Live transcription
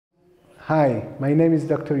Hi, my name is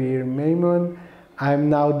Dr. Yaira Maimon. I'm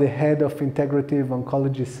now the head of Integrative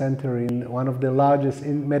Oncology Center in one of the largest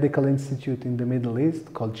medical institutes in the Middle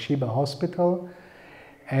East called Sheba Hospital.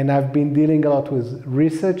 And I've been dealing a lot with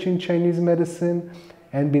research in Chinese medicine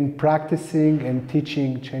and been practicing and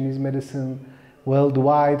teaching Chinese medicine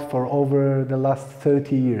worldwide for over the last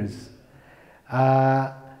 30 years.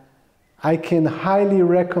 I can highly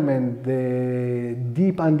recommend the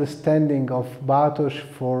deep understanding of Bartosz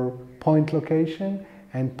for point location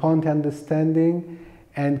and point understanding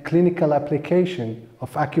and clinical application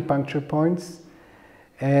of acupuncture points.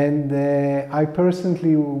 And I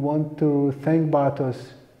personally want to thank Bartosz,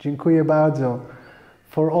 dziękuję bardzo,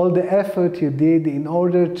 for all the effort you did in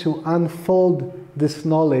order to unfold this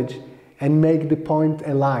knowledge and make the point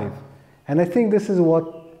alive. And I think this is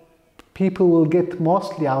what people will get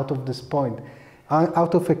mostly out of this point,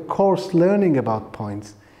 out of a course learning about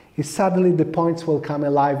points, is suddenly the points will come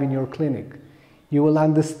alive in your clinic. You will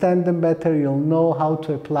understand them better, you'll know how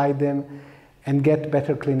to apply them and get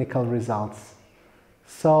better clinical results.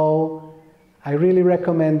 So I really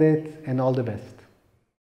recommend it, and all the best.